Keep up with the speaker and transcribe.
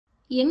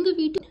Yenga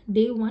வீட்டு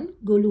day 1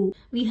 Golu.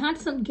 We had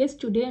some guests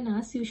today and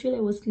as usual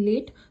I was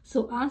late, so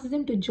asked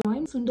them to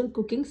join Sundal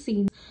cooking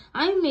scenes.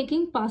 I am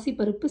making pasi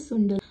paruppu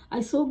Sundal.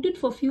 I soaked it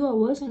for few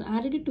hours and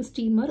added it to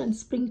steamer and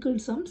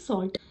sprinkled some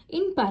salt.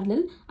 In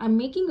parallel, I am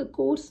making a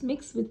coarse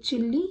mix with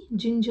chilli,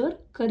 ginger,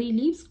 curry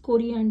leaves,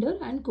 coriander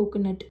and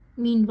coconut.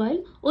 Meanwhile,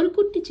 ஒரு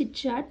குட்டி chit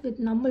chat with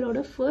நம்மளோட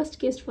first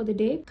guest for the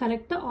day,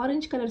 கரெக்டா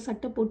orange colour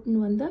சட்டை போட்டுன்னு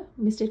வந்த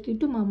mister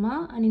கிட்டு மாமா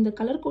and இந்த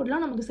colour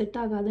கோட்லாம் நமக்கு செட்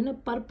ஆகாதுன்னு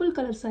பர்பிள்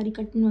கலர் சாரி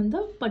கட்டுன்னு வந்த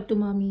பட்டு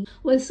மாமி.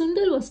 While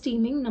Sundal was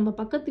steaming, நம்ம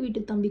பக்கத்து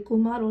வீட்டு தம்பி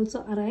Kumar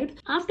also arrived.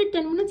 After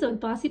 10 minutes, our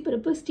pasi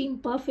paruppu steamed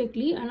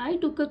perfectly and I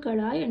took a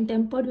kadai and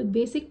tempered with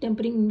basic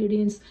tempering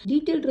ingredients.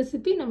 Detailed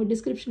recipe நம்ம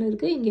description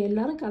இருக்கு. இங்க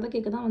எல்லாரும் கதை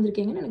கேட்க தான்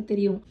வந்திருக்கீங்கன்னு எனக்கு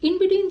தெரியும். In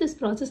between this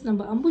process,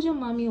 நம்ம அம்புஜா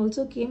மாமி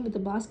also came with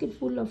a basket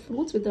full of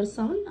fruits with her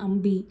son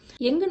Ambi.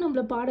 எங்க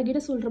நம்மள பாடகிட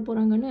சொல்ற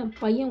போறாங்கன்னு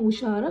பையன்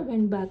உஷாரா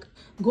went back.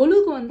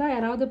 கோலுக்கு வந்தா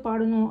யாராவது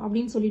பாடணும்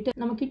அப்படின்னு சொல்லிட்டு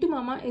நம்ம கிட்டு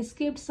மாமா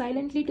escaped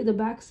silently to the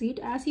back seat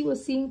as he was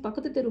seeing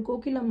பக்கத்து தெரு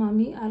கோகிலா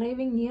மாமி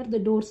arriving near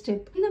the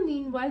doorstep. In the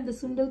meanwhile, the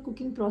Sundal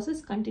cooking process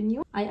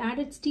continued. I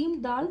added steamed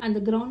dal and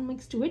the ground mix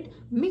to it,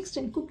 mixed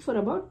and cooked for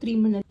about 3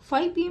 minutes.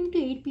 5 pm to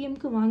 8 pm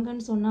க்கு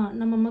வாங்கன்னு சொன்னா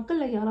நம்ம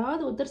மக்கள்ல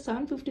யாராவது ஒருத்தர்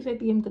 7:55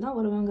 pm க்கு தான்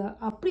வருவாங்க.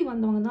 அப்படி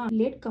வந்தவங்க தான்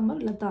லேட்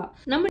கமர் லதா.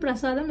 நம்ம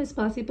பிரசாதம் is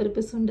pasi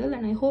paruppu Sundal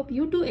and I hope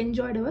you too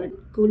enjoyed our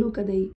Golu kadai.